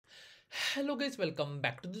Hello guys, welcome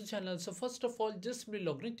back to the channel. So first of all, just simply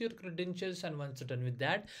log into your credentials, and once you're done with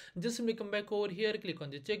that, just simply come back over here, click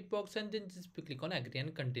on the checkbox, and then just click on agree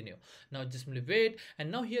and continue. Now just simply wait, and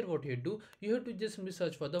now here what you do, you have to just simply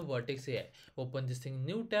search for the Vertex AI. Open this thing,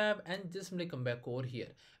 new tab, and just simply come back over here.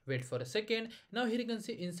 Wait for a second. Now here you can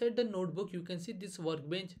see inside the notebook, you can see this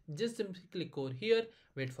workbench. Just simply click over here.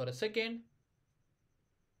 Wait for a second.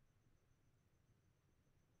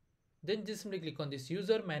 Then just simply click on this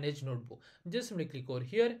user manage notebook. Just simply click over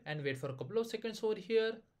here and wait for a couple of seconds over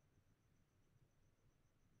here.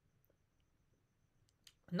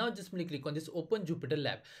 Now just simply click on this open Jupyter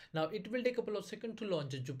lab. Now it will take a couple of seconds to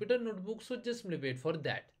launch a Jupyter notebook, so just simply wait for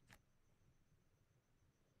that.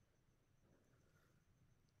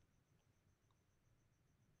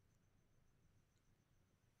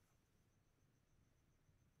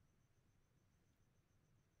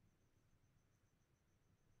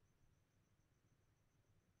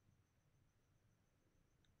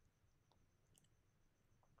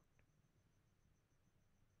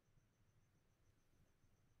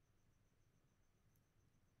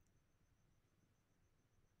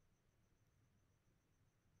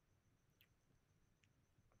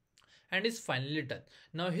 And it's finally done.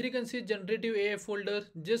 Now here you can see generative AI folder.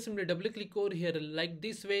 Just simply double click over here like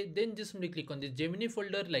this way, then just simply click on the Gemini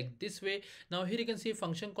folder like this way. Now here you can see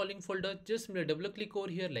function calling folder. Just simply double click over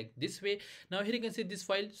here like this way. Now here you can see this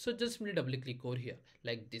file, so just simply double click over here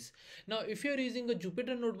like this. Now if you are using a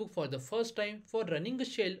Jupyter notebook for the first time for running a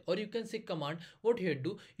shell, or you can say command, what you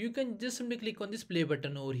do, you can just simply click on this play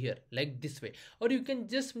button over here like this way, or you can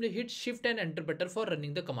just simply hit shift and enter button for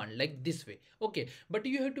running the command like this way. Okay, but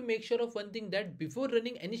you have to make sure of one thing, that before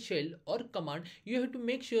running any shell or command, you have to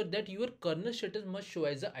make sure that your kernel status must show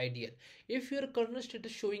as a ideal. If your kernel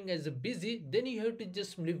status showing as a busy, then you have to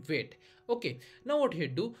just simply wait. Okay, now what you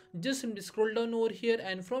do, just simply scroll down over here,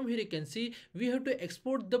 and from here you can see we have to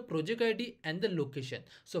export the project ID and the location.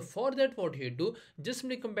 So for that, what you do, just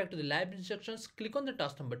simply come back to the lab instructions, click on the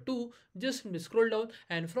task number 2, just simply scroll down,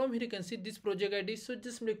 and from here you can see this project ID. So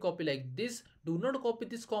just simply copy like this, do not copy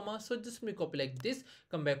this comma, so just simply copy like this,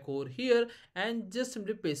 come back over here and just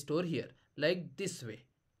simply paste over here like this way.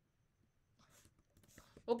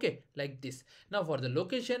 Okay, like this. Now for the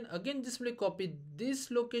location, again just simply copy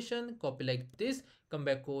this location, copy like this, come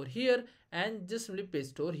back over here and just simply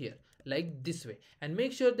paste over here like this way, and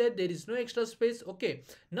make sure that there is no extra space. Okay,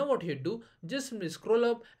 now what you do, just simply scroll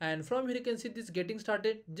up, and from here you can see this getting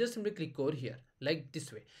started. Just simply click over here like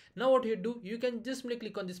this way. Now what you do, you can just simply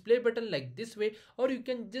click on this play button like this way, or you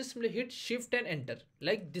can just simply hit shift and enter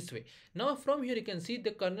like this way. Now from here you can see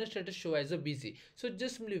the kernel status show as a busy, so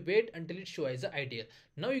just simply wait until it show as a ideal.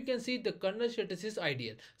 Now you can see the kernel status is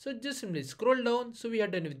ideal, so just simply scroll down. So we are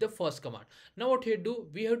done with the first command. Now what you do,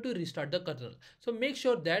 we have to restart the kernel, so make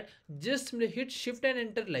sure that just simply hit shift and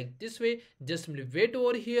enter like this way. Just simply wait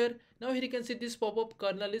over here. Now here you can see this pop-up,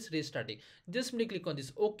 kernel is restarting. Just simply click on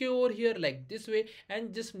this OK over here like this way,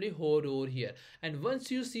 and just simply hover over here, and once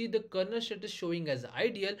you see the kernel status showing as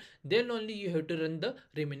ideal, then only you have to run the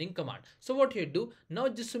remaining command. So what you do, now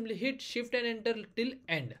just simply hit shift and enter till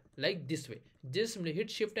end like this way. Just simply hit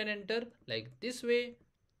shift and enter like this way,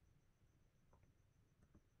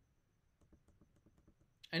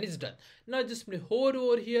 and it's done. Now just simply hover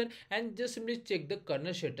over here and just simply check the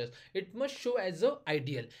kernel status. It must show as a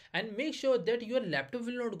ideal, and make sure that your laptop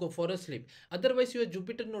will not go for a sleep. Otherwise your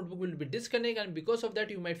Jupyter notebook will be disconnected, and because of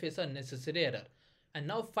that you might face unnecessary error. And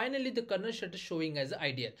now finally the kernel status showing as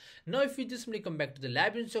ideal. Now if you just simply come back to the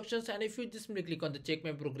lab instructions, and if you just simply click on the check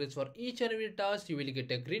my progress for each and every task, you will get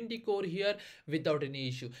a green tick over here without any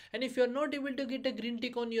issue. And if you are not able to get a green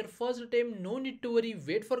tick on your first attempt, no need to worry,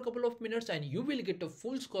 wait for a couple of minutes and you will get a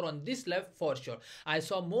full score on this lab for sure. I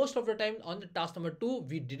saw most of the time on the task number 2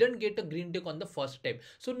 we didn't get a green tick on the first attempt,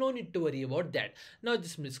 so no need to worry about that. Now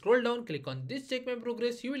just simply scroll down, click on this check my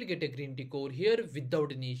progress, you will get a green tick over here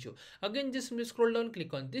without any issue. Again just simply scroll down,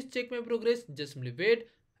 click on this check my progress, just simply wait.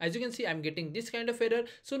 As you can see, I'm getting this kind of error,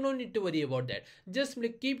 so no need to worry about that. Just simply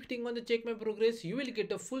keep hitting on the check my progress, you will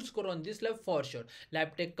get a full score on this lab for sure.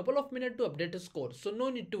 Lab take couple of minutes to update the score, so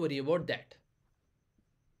no need to worry about that.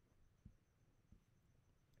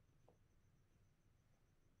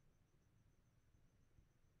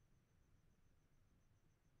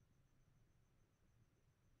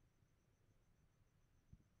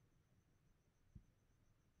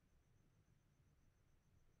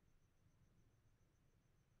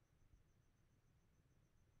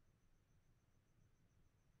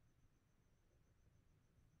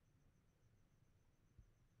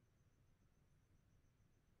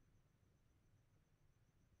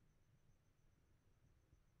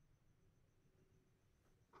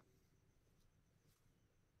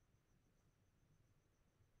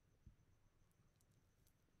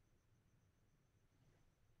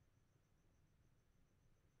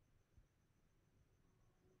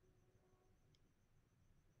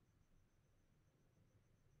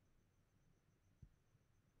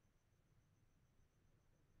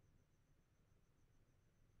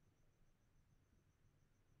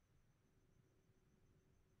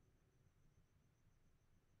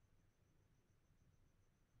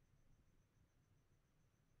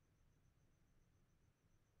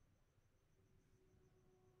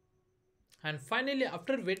 And finally,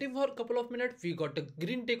 after waiting for a couple of minutes, we got a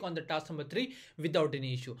green tick on the task number 3 without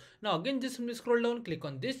any issue. Now again, just simply scroll down, click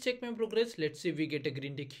on this, check my progress. Let's see if we get a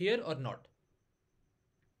green tick here or not.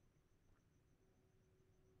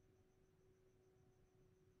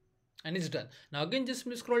 And it's done. Now again, just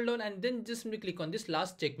simply scroll down and then just simply click on this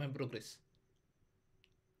last, check my progress.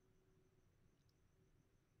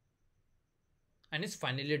 And it's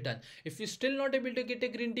finally done. If you're still not able to get a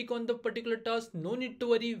green tick on the particular task, no need to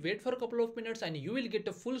worry, wait for a couple of minutes and you will get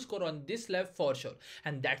a full score on this lab for sure.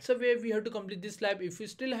 And that's the way we have to complete this lab. If you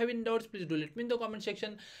still have any doubts, please do let me in the comment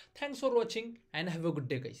section. Thanks for watching and have a good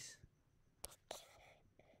day, guys.